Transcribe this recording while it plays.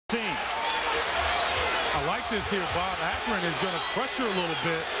I like this here, Bob. Akron is going to pressure a little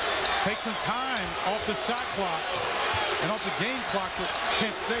bit, take some time off the shot clock and off the game clock for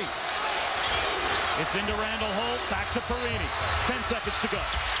Kent State. It's into Randall Holt, back to Perini. 10 seconds to go.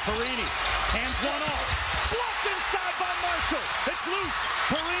 Perini hands one off. Blocked inside by Marshall. It's loose.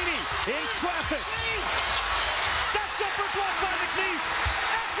 Perini in traffic. That jumper blocked by McNeese.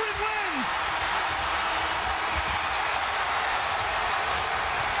 Akron wins.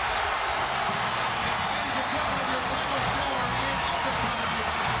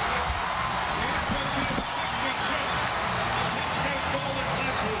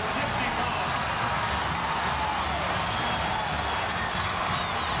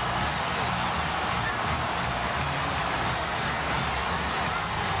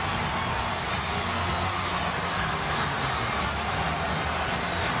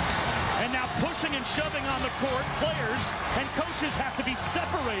 Pushing and shoving on the court, players and coaches have to be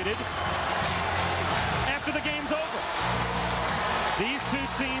separated after the game's over. These two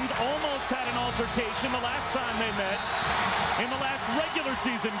teams almost had an altercation the last time they met in the last regular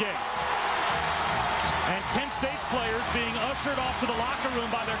season game. And Kent State's players being ushered off to the locker room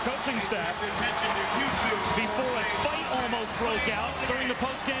by their coaching staff before a fight almost broke out during the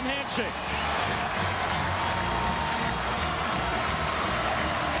post-game handshake.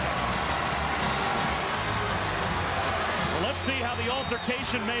 Let's see how the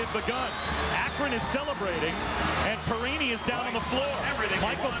altercation may have begun. Akron is celebrating, and Perini is down on the floor.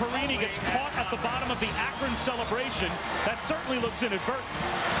 Michael Perini gets caught at the bottom of the Akron celebration. That certainly looks inadvertent.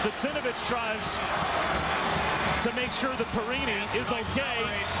 Satinovich tries to make sure that Perini is okay,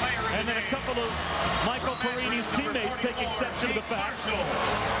 and then a couple of Michael Perini's teammates take exception to the fact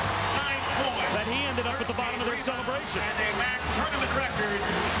that he ended up at the bottom of their celebration. And a MAC tournament record,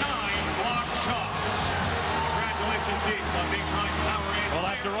 9 block shots. Well,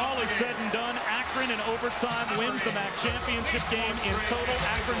 after all is said and done, Akron in overtime wins the MAC championship game. In total,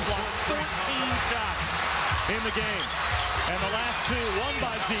 Akron blocked 14 shots in the game. And the last two, one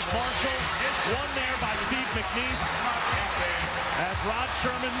by Zeke Marshall, one there by Steve McNeese, as Rod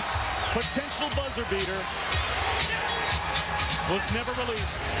Sherman's potential buzzer beater was never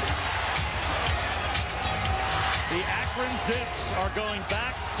released. The Akron Zips are going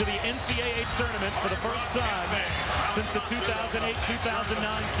back to the NCAA tournament for the first time since the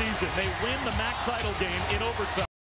 2008-2009 season. They win the MAC title game in overtime.